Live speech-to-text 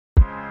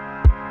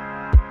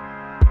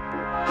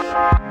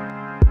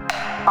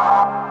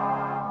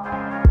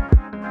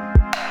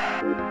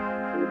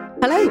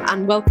Hello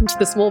and welcome to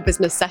the Small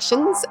Business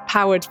Sessions,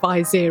 powered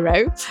by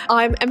Xero.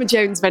 I'm Emma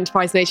Jones of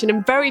Enterprise Nation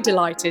and very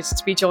delighted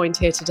to be joined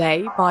here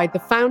today by the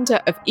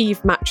founder of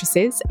Eve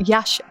Mattresses,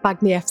 Yash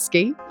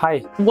Bagniewski.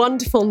 Hi.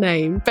 Wonderful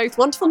name, both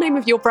wonderful name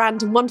of your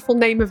brand and wonderful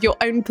name of your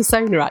own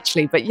persona,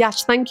 actually. But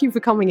Yash, thank you for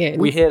coming in.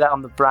 We hear that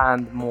on the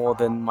brand more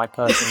than my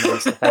personal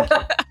name, so thank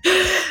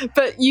you.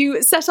 But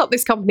you set up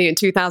this company in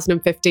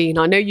 2015.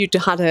 I know you'd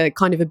had a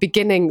kind of a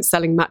beginning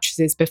selling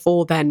mattresses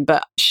before then,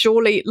 but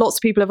surely lots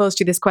of people have asked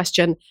you this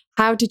question.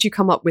 How did you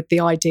come up with the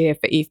idea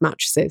for Eve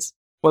Mattresses?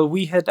 Well,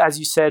 we had, as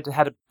you said,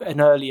 had an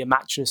earlier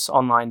mattress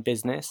online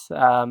business,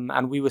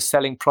 and we were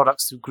selling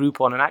products through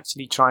Groupon and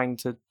actually trying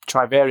to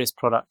try various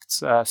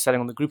products,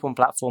 selling on the Groupon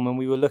platform. And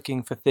we were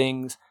looking for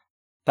things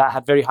that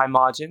had very high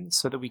margins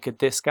so that we could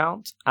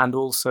discount, and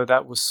also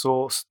that was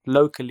sourced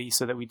locally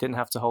so that we didn't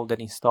have to hold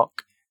any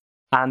stock.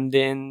 And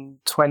in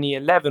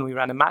 2011, we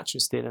ran a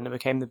mattress deal and it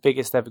became the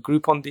biggest ever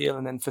Groupon deal.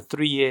 And then for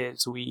 3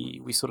 years,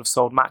 we sort of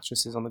sold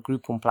mattresses on the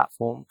Groupon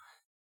platform.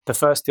 The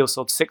first deal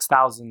sold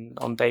 6,000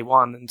 on day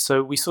one. And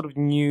so we sort of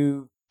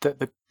knew that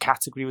the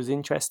category was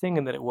interesting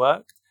and that it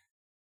worked.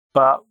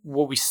 But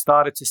what we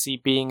started to see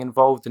being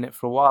involved in it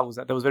for a while was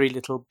that there was very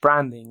little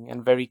branding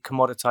and very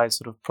commoditized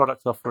sort of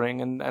product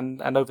offering.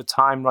 And over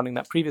time, running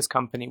that previous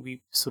company,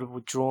 we sort of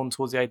were drawn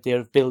towards the idea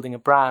of building a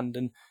brand.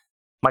 And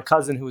my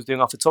cousin, who was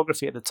doing our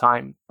photography at the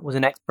time, was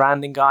an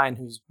ex-branding guy and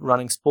who was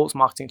running sports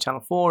marketing at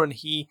Channel 4. And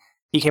he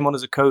came on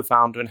as a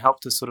co-founder and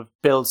helped us sort of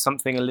build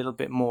something a little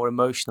bit more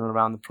emotional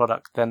around the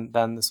product than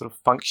the sort of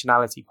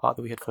functionality part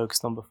that we had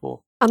focused on before.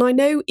 And I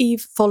know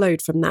Eve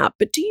followed from that,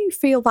 but do you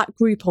feel that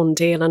Groupon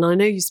deal, and I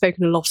know you've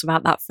spoken a lot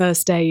about that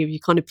first day, you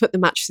kind of put the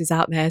mattresses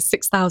out there,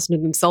 6,000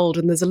 of them sold,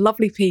 and there's a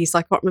lovely piece,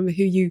 I can't remember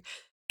who you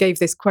gave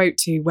this quote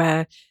to,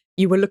 where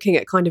you were looking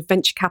at kind of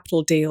venture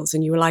capital deals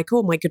and you were like,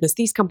 oh my goodness,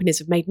 these companies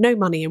have made no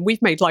money and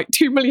we've made like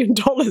 $2 million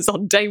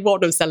on day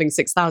one of selling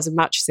 6,000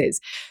 mattresses.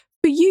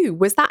 For you,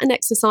 was that an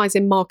exercise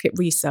in market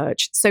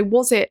research? So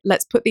was it,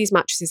 let's put these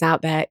mattresses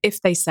out there,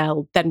 if they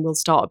sell, then we'll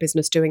start a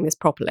business doing this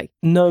properly?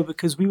 No,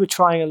 because we were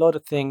trying a lot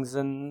of things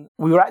and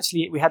we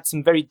had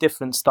some very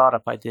different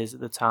startup ideas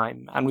at the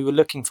time and we were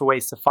looking for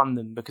ways to fund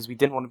them because we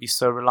didn't want to be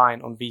so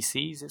reliant on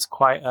VCs.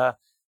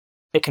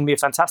 It can be a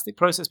fantastic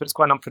process, but it's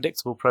quite an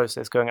unpredictable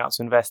process going out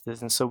to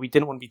investors. And so we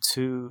didn't want to be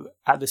too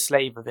at the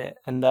slave of it.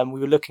 And we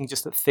were looking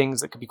just at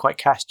things that could be quite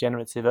cash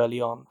generative early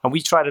on. And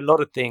we tried a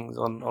lot of things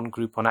on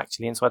Groupon,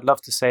 actually. And so I'd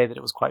love to say that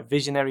it was quite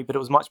visionary, but it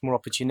was much more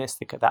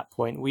opportunistic at that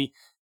point.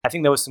 I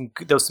think there was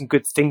some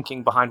good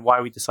thinking behind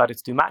why we decided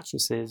to do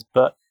mattresses,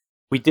 but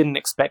we didn't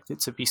expect it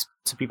to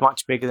be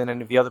much bigger than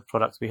any of the other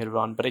products we had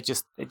run. But it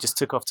just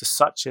took off to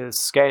such a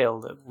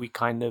scale that we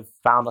kind of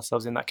found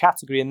ourselves in that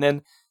category. And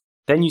then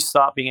you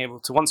start being able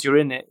to, once you're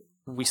in it,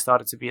 we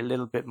started to be a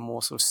little bit more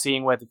sort of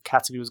seeing where the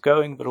category was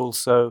going, but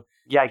also,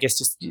 I guess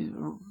just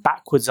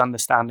backwards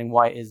understanding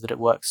why it is that it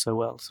works so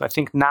well. So I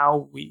think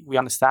now we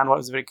understand why it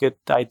was a very good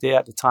idea.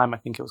 At the time, I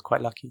think it was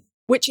quite lucky.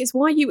 Which is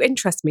why you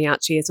interest me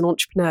actually as an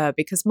entrepreneur,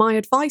 because my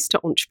advice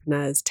to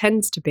entrepreneurs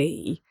tends to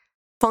be,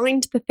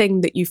 find the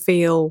thing that you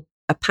feel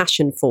a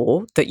passion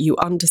for, that you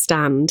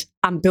understand,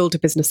 and build a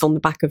business on the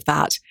back of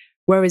that.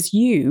 Whereas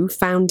you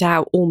found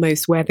out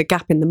almost where the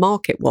gap in the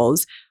market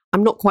was.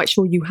 I'm not quite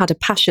sure you had a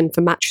passion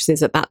for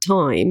mattresses at that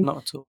time. Not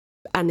at all.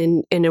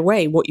 And in a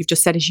way, what you've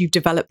just said is you've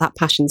developed that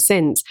passion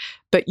since.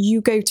 But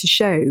you go to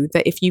show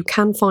that if you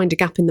can find a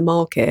gap in the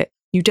market,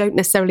 you don't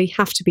necessarily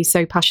have to be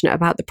so passionate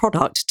about the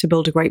product to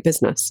build a great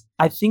business.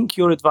 I think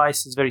your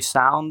advice is very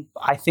sound.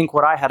 I think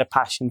what I had a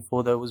passion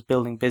for, though, was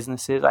building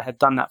businesses. I had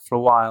done that for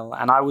a while.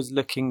 And I was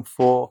looking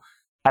for,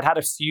 I'd had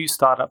a few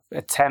startup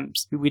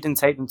attempts. We didn't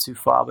take them too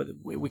far, but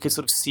we could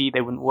sort of see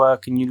they wouldn't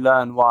work and you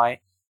learn why.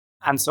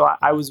 And so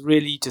I was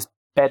really just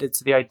bedded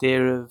to the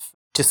idea of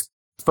just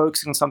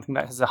focusing on something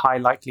that has a high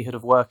likelihood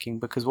of working,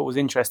 because what was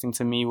interesting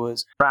to me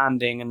was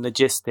branding and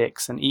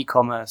logistics and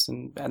e-commerce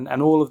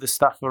and all of the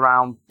stuff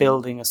around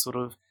building a sort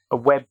of a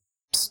web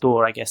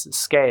store, I guess, at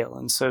scale.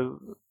 And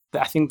so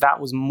I think that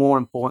was more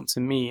important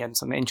to me and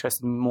something that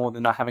interested me more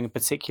than having a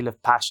particular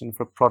passion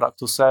for a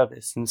product or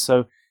service. And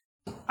so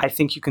I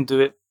think you can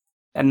do it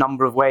a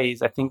number of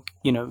ways. I think,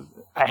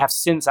 I have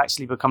since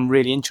actually become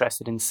really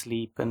interested in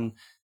sleep and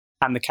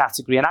the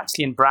category, and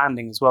actually in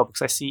branding as well,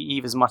 because I see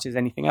Eve as much as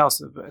anything else,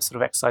 sort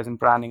of exercise in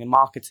branding and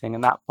marketing,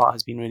 and that part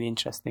has been really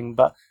interesting.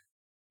 But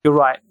you're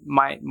right,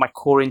 my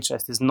core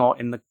interest is not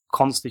in the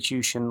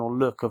constitution or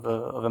look of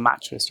a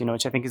mattress,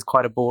 which I think is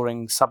quite a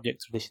boring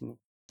subject traditionally.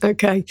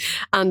 Okay.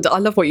 And I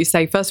love what you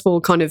say. First of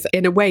all, kind of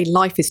in a way,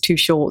 life is too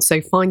short. So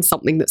find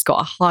something that's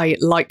got a high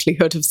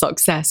likelihood of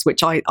success,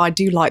 which I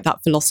do like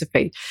that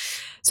philosophy.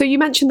 So you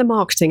mentioned the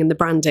marketing and the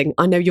branding.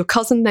 I know your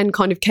cousin then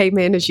kind of came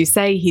in, as you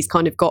say, he's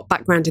kind of got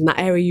background in that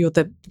area. You're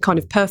the kind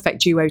of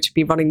perfect duo to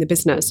be running the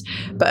business.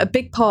 But a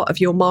big part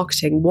of your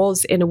marketing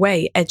was, in a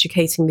way,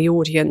 educating the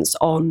audience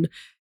on,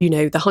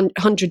 the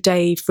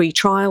 100-day free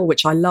trial,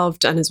 which I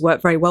loved and has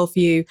worked very well for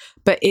you.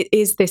 But it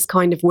is this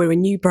kind of, we're a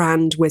new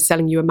brand, we're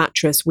selling you a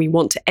mattress, we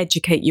want to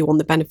educate you on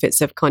the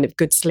benefits of kind of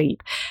good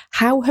sleep.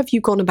 How have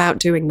you gone about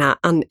doing that?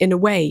 And in a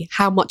way,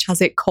 how much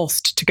has it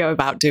cost to go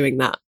about doing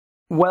that?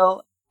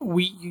 Well,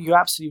 you're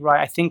absolutely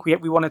right. I think we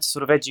wanted to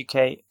sort of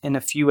educate in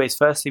a few ways.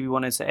 Firstly, we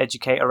wanted to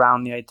educate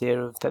around the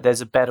idea of that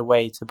there's a better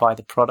way to buy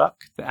the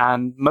product.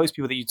 And most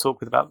people that you talk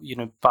with about,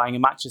 buying a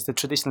mattress, the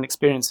traditional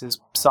experience is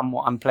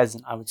somewhat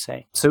unpleasant, I would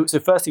say. So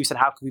firstly, we said,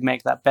 how can we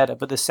make that better?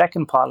 But the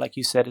second part, like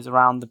you said, is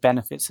around the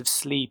benefits of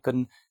sleep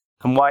and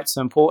why it's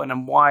so important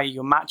and why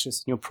your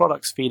mattress and your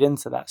products feed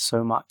into that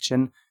so much.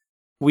 And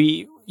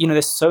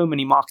there's so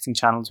many marketing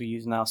channels we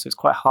use now, so it's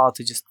quite hard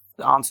to just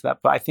answer that.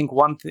 But I think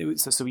one thing,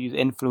 so we use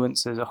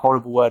influencers, a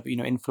horrible word, but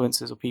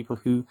influencers or people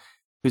who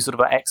sort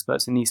of are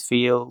experts in these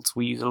fields.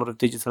 We use a lot of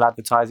digital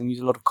advertising, use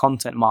a lot of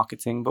content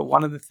marketing. But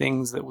one of the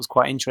things that was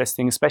quite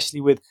interesting,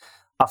 especially with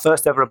our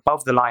first ever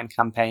above the line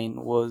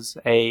campaign, was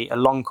a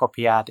long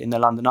copy ad in the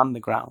London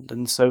Underground.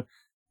 And so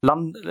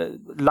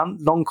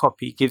long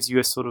copy gives you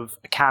a sort of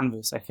a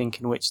canvas, I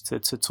think, in which to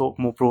talk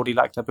more broadly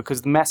like that,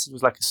 because the message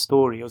was like a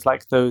story. It was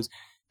like those,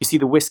 you see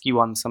the whiskey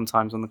ones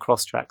sometimes on the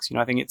cross tracks.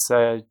 I think it's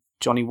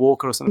Johnny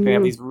Walker or something. They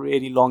have these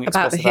really long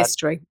about the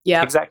history.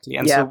 Yeah, exactly.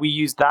 And so we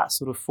use that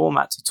sort of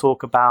format to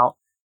talk about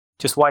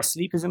just why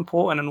sleep is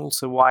important and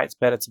also why it's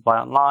better to buy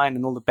online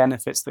and all the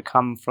benefits that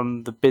come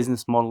from the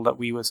business model that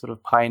we were sort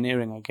of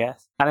pioneering, I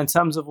guess. And in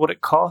terms of what it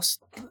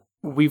cost,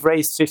 we've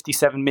raised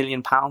 £57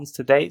 million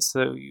to date.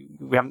 So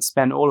we haven't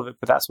spent all of it,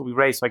 but that's what we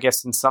raised. So I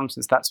guess in some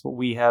sense, that's what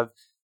we have.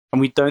 And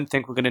we don't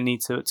think we're going to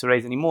need to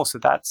raise any more. So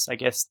that's, I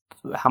guess,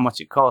 how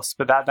much it costs.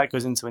 But that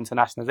goes into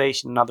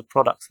internationalization and other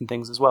products and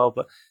things as well.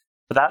 But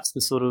that's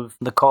the sort of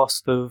the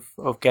cost of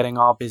getting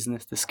our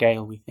business to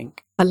scale, we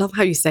think. I love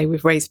how you say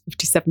we've raised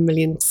 57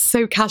 million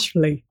so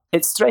casually.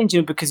 It's strange,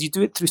 because you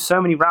do it through so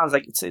many rounds.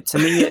 Like to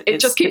me, it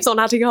just keeps on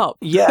adding up.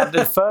 Yeah,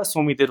 the first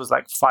one we did was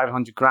like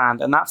 500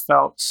 grand, and that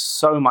felt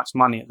so much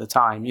money at the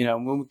time.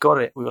 And when we got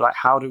it, we were like,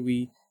 how do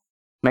we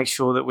make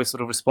sure that we're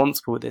sort of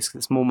responsible with this?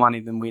 Because it's more money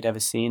than we'd ever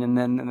seen. And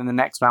then the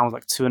next round was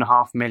like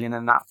 2.5 million,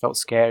 and that felt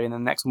scary. And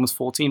then the next one was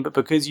 14. But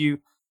because you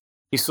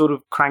sort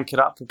of crank it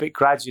up a bit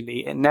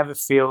gradually, it never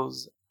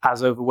feels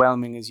as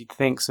overwhelming as you'd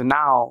think. So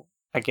now,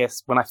 I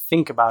guess, when I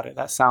think about it,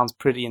 that sounds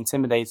pretty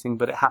intimidating,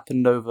 but it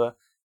happened over,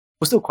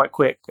 well, still quite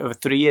quick, over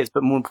 3 years,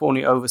 but more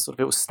importantly, over sort of,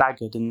 it was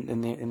staggered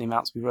in the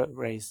amounts we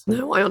raised. So.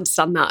 No, I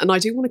understand that. And I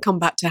do want to come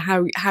back to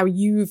how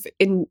you've,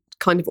 in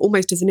kind of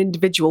almost as an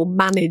individual,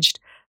 managed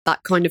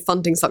that kind of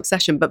funding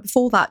succession. But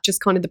before that, just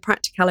kind of the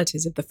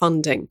practicalities of the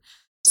funding.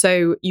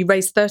 So you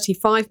raised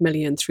 35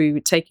 million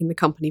through taking the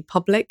company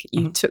public.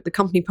 You took the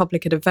company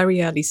public at a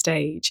very early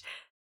stage.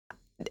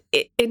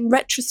 In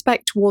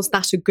retrospect, was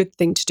that a good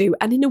thing to do?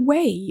 And in a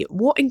way,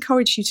 what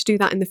encouraged you to do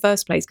that in the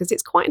first place? Because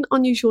it's quite an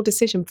unusual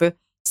decision for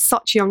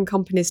such young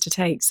companies to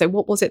take. So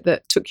what was it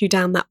that took you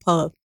down that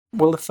path?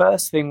 Well, the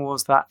first thing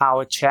was that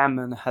our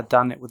chairman had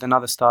done it with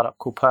another startup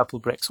called Purple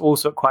Bricks,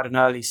 also at quite an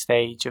early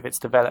stage of its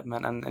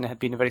development, and it had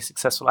been a very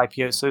successful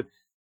IPO. So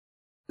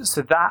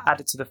that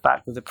added to the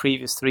fact that the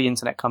previous 3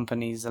 internet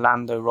companies,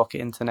 Zalando, Rocket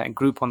Internet, and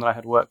Groupon that I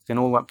had worked in,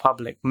 all went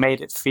public,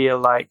 made it feel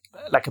like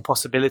a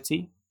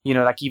possibility.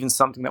 Like even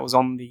something that was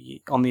on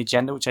the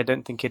agenda, which I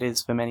don't think it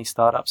is for many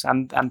startups.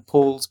 And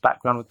Paul's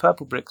background with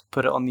Purple Bricks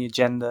put it on the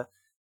agenda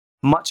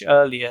much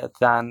earlier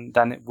than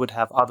it would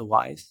have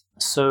otherwise.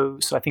 So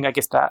I think, I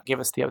guess, that gave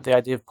us the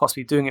idea of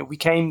possibly doing it. We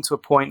came to a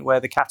point where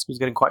the category was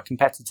getting quite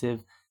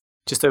competitive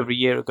just over a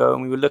year ago,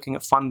 and we were looking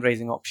at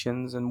fundraising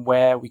options and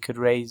where we could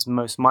raise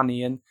most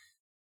money. And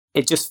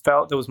it just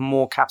felt there was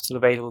more capital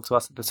available to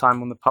us at the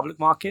time on the public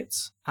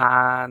markets.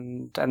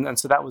 And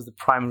so that was the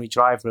primary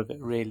driver of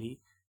it, really.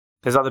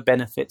 There's other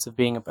benefits of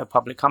being a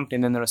public company,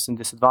 and then there are some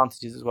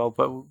disadvantages as well.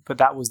 But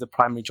that was the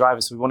primary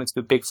driver. So we wanted to do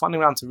a big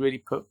funding round to really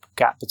put a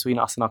gap between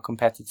us and our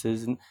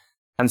competitors.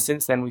 And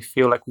since then, we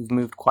feel like we've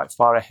moved quite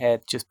far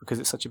ahead, just because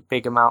it's such a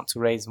big amount to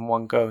raise in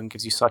one go and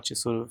gives you such a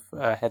sort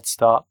of head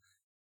start.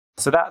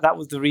 So that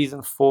was the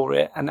reason for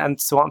it. And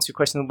to answer your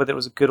question whether it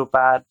was a good or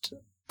bad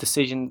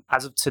decision,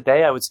 as of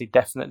today, I would say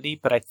definitely.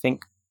 But I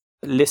think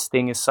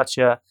listing is such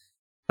a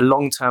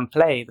long-term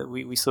play that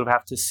we sort of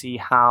have to see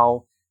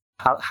how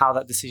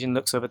that decision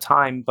looks over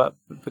time. But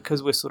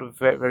because we're sort of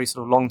very, very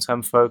sort of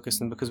long-term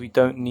focused, and because we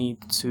don't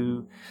need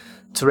to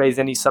raise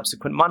any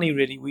subsequent money,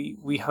 really,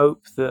 we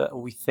hope that,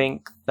 we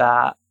think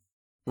that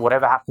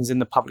whatever happens in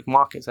the public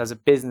markets as a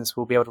business,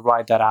 we'll be able to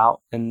ride that out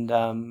and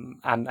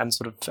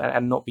sort of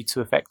and not be too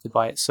affected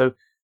by it. So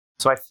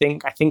I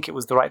think it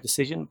was the right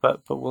decision,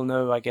 but we'll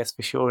know, I guess,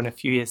 for sure in a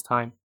few years'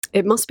 time.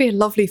 It must be a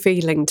lovely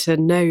feeling to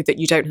know that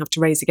you don't have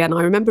to raise again.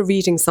 I remember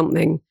reading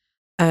something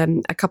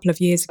a couple of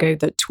years ago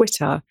that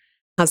Twitter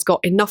has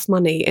got enough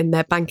money in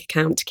their bank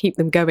account to keep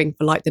them going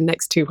for like the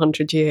next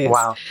 200 years.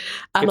 Wow.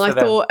 And Good I for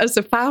them. thought, as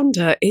a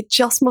founder, it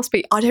just must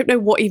be, I don't know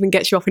what even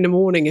gets you up in the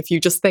morning if you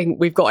just think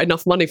we've got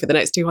enough money for the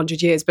next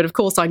 200 years. But of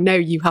course, I know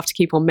you have to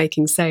keep on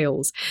making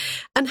sales.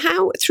 And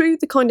how, through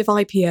the kind of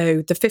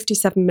IPO, the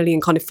 57 million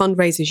kind of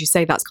fundraisers, you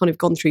say that's kind of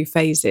gone through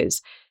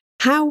phases.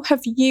 How have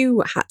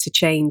you had to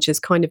change as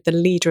kind of the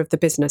leader of the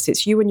business?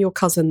 It's you and your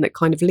cousin that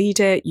kind of lead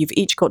it. You've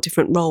each got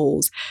different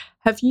roles.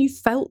 Have you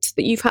felt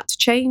that you've had to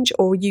change,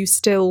 or are you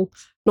still,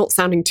 not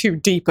sounding too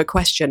deep a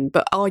question,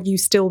 but are you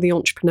still the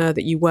entrepreneur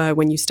that you were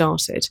when you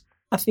started?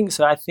 I think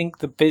so. I think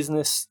the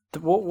business,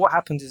 what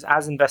happens is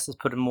as investors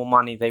put in more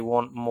money, they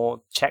want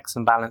more checks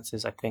and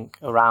balances, I think,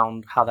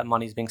 around how that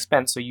money is being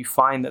spent. So you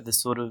find that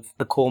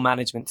the core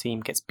management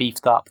team gets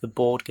beefed up, the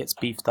board gets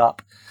beefed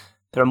up.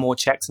 There are more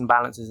checks and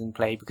balances in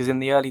play, because in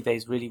the early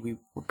days, really,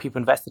 people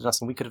invested in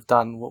us and we could have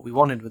done what we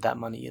wanted with that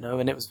money,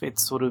 and it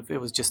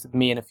was just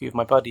me and a few of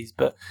my buddies.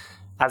 But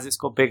as it's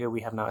got bigger,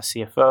 we have now a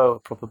CFO, a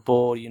proper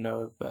board,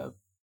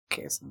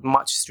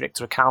 much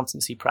stricter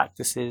accountancy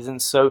practices. And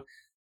so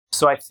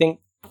I think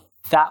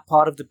that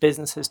part of the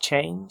business has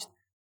changed,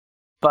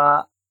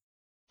 but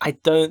I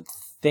don't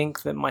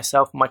think that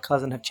myself and my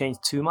cousin have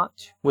changed too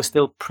much. We're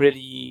still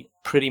pretty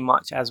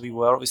much as we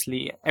were.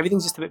 Obviously,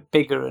 everything's just a bit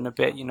bigger and a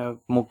bit,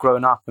 more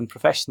grown up and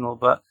professional,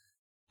 but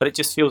it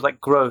just feels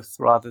like growth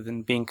rather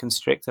than being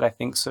constricted, I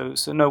think. So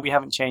no, we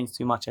haven't changed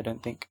too much, I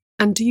don't think.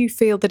 And do you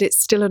feel that it's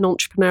still an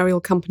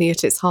entrepreneurial company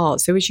at its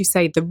heart? So as you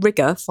say,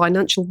 the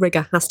financial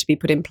rigor has to be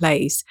put in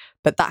place,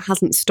 but that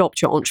hasn't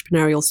stopped your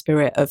entrepreneurial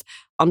spirit of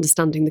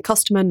understanding the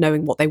customer,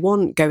 knowing what they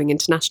want, going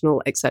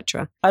international,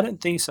 etc. I don't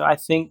think so. I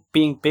think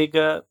being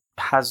bigger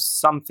has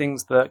some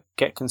things that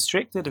get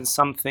constricted and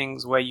some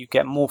things where you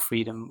get more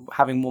freedom.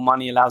 Having more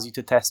money allows you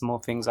to test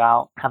more things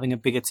out. Having a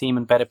bigger team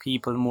and better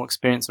people and more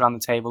experience around the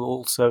table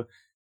also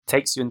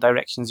takes you in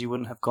directions you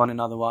wouldn't have gone in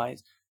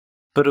otherwise.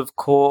 But of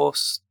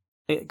course,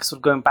 sort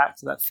of going back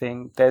to that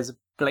thing,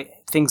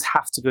 things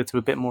have to go through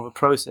a bit more of a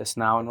process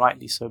now, and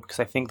rightly so, because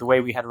I think the way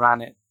we had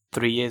ran it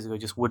 3 years ago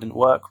just wouldn't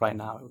work right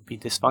now. It would be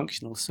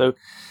dysfunctional. So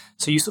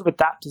you sort of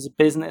adapt as a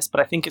business,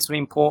 but I think it's really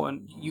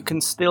important. You can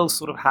still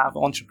sort of have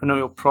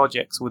entrepreneurial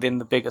projects within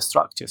the bigger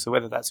structure. So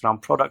whether that's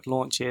around product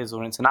launches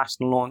or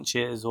international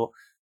launches or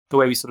the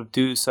way we sort of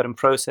do certain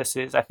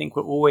processes, I think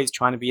we're always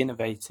trying to be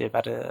innovative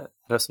at a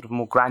sort of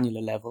more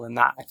granular level. And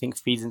that, I think,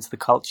 feeds into the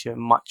culture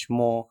much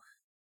more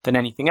than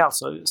anything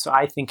else. So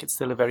I think it's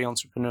still a very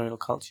entrepreneurial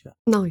culture.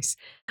 Nice.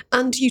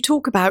 And you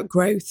talk about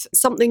growth.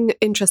 Something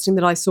interesting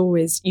that I saw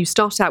is you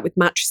start out with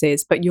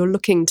mattresses, but you're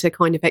looking to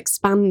kind of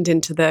expand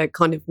into the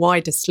kind of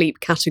wider sleep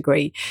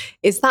category.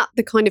 Is that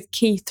the kind of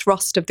key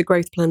thrust of the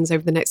growth plans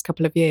over the next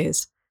couple of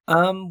years?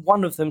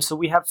 One of them. So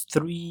we have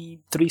three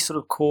sort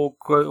of core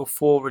growth, or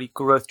four really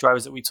growth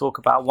drivers that we talk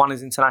about. One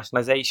is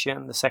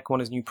internationalization. The second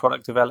one is new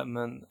product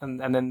development. And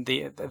then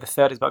the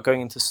third is about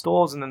going into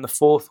stores. And then the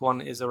fourth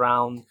one is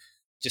around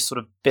just sort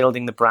of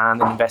building the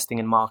brand and investing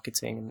in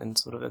marketing and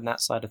sort of in that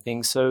side of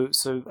things. So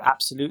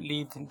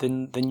absolutely,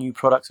 the new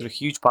products are a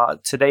huge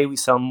part. Today, we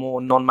sell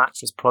more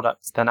non-mattress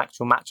products than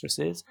actual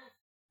mattresses.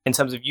 In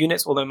terms of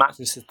units, although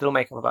mattresses still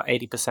make up about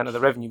 80% of the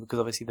revenue because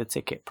obviously the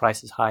ticket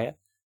price is higher.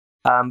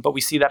 But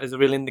we see that as a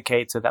real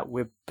indicator that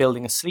we're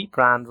building a sleep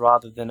brand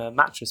rather than a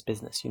mattress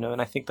business,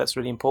 and I think that's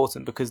really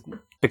important because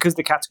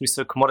the category is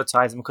so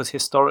commoditized, and because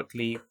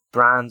historically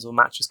brands or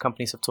mattress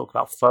companies have talked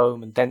about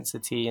foam and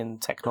density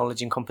and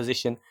technology and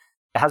composition.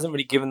 It hasn't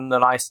really given them the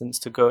license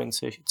to go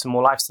into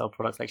more lifestyle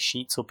products like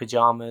sheets or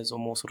pajamas or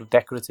more sort of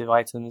decorative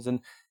items. And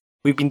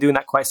we've been doing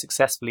that quite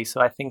successfully.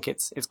 So I think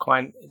it's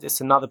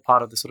another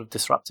part of the sort of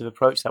disruptive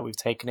approach that we've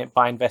taken it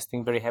by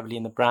investing very heavily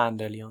in the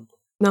brand early on.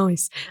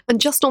 Nice.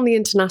 And just on the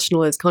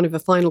international, as kind of a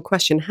final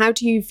question, how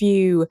do you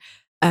view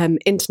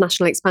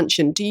international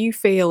expansion? Do you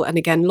feel, and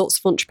again, lots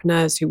of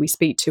entrepreneurs who we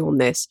speak to on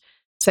this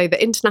say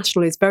that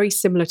international is very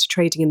similar to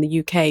trading in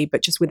the UK,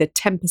 but just with a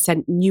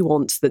 10%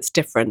 nuance that's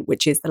different,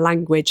 which is the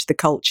language, the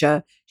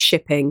culture,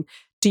 shipping.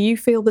 Do you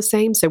feel the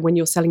same? So when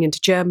you're selling into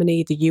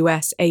Germany, the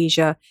US,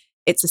 Asia,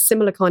 it's a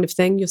similar kind of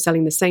thing. You're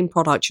selling the same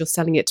product, you're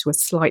selling it to a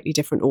slightly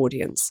different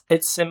audience.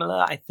 It's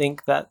similar. I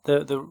think that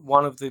the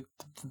one of the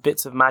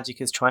bits of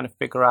magic is trying to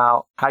figure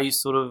out how you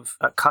sort of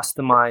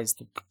customize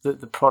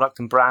the product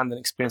and brand and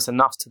experience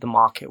enough to the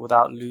market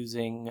without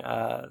losing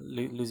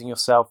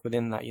yourself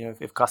within that.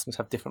 If customers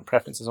have different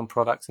preferences on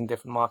products in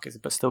different markets,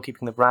 but still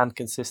keeping the brand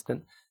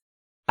consistent.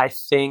 I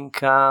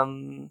think.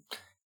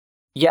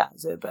 Yeah,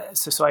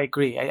 so I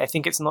agree. I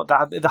think it's not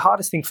that. The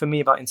hardest thing for me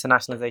about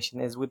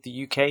internationalization is with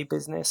the UK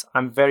business,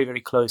 I'm very,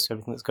 very close to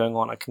everything that's going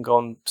on. I can go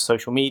on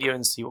social media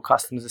and see what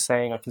customers are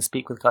saying. I can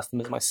speak with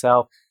customers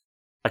myself.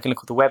 I can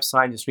look at the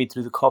website and just read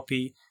through the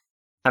copy.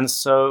 And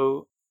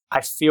so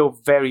I feel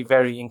very,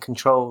 very in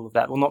control of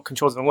that. Well, not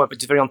control is the wrong word, but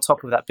just very on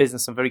top of that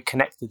business. I'm very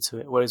connected to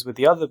it. Whereas with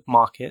the other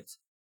markets,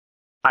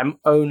 I'm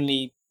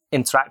only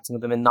interacting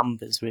with them in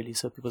numbers, really.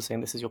 So people are saying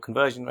this is your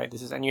conversion rate,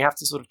 and you have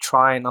to sort of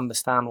try and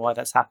understand why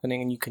that's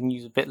happening, and you can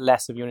use a bit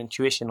less of your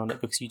intuition on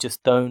it because you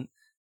just don't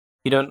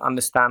you don't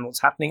understand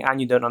what's happening,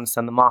 and you don't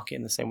understand the market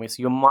in the same way.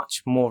 So you're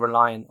much more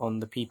reliant on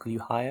the people you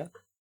hire.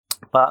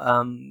 But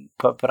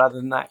other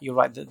than that, you're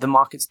right. The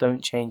markets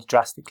don't change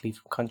drastically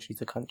from country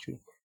to country.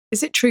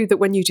 Is it true that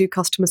when you do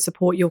customer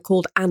support, you're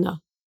called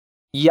Anna?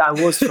 Yeah, I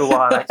was for a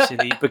while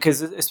actually,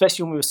 because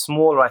especially when we were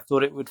smaller, I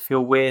thought it would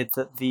feel weird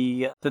that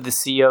the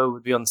CEO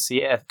would be on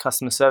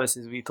customer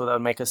services. We thought that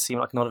would make us seem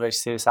like not a very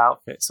serious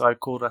outfit. So I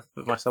called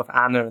myself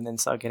Anna, and then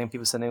started getting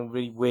people sending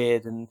really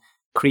weird and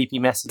creepy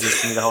messages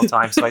to me the whole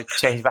time. So I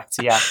changed back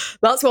to Yash.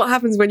 That's what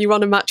happens when you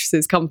run a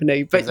mattresses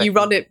company, but exactly. You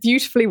run it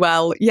beautifully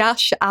well.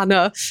 Yash,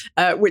 Anna,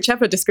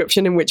 whichever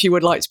description in which you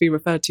would like to be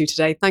referred to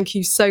today. Thank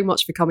you so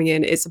much for coming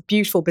in. It's a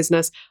beautiful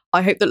business.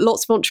 I hope that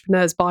lots of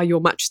entrepreneurs buy your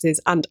mattresses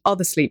and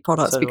other sleep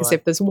products, because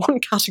if there's one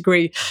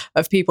category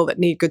of people that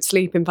need good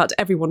sleep, in fact,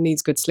 everyone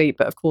needs good sleep,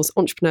 but of course,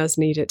 entrepreneurs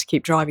need it to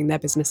keep driving their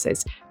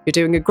businesses. You're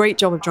doing a great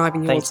job of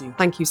driving yours.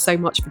 Thank you so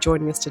much for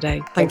joining us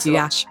today. Thank you,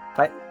 Yash.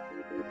 Bye.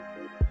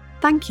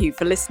 Thank you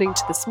for listening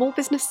to the Small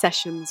Business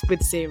Sessions with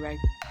Xero.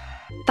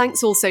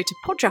 Thanks also to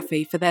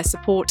Podrafy for their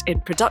support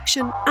in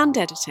production and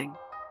editing.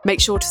 Make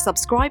sure to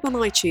subscribe on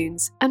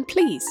iTunes, and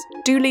please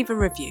do leave a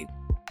review.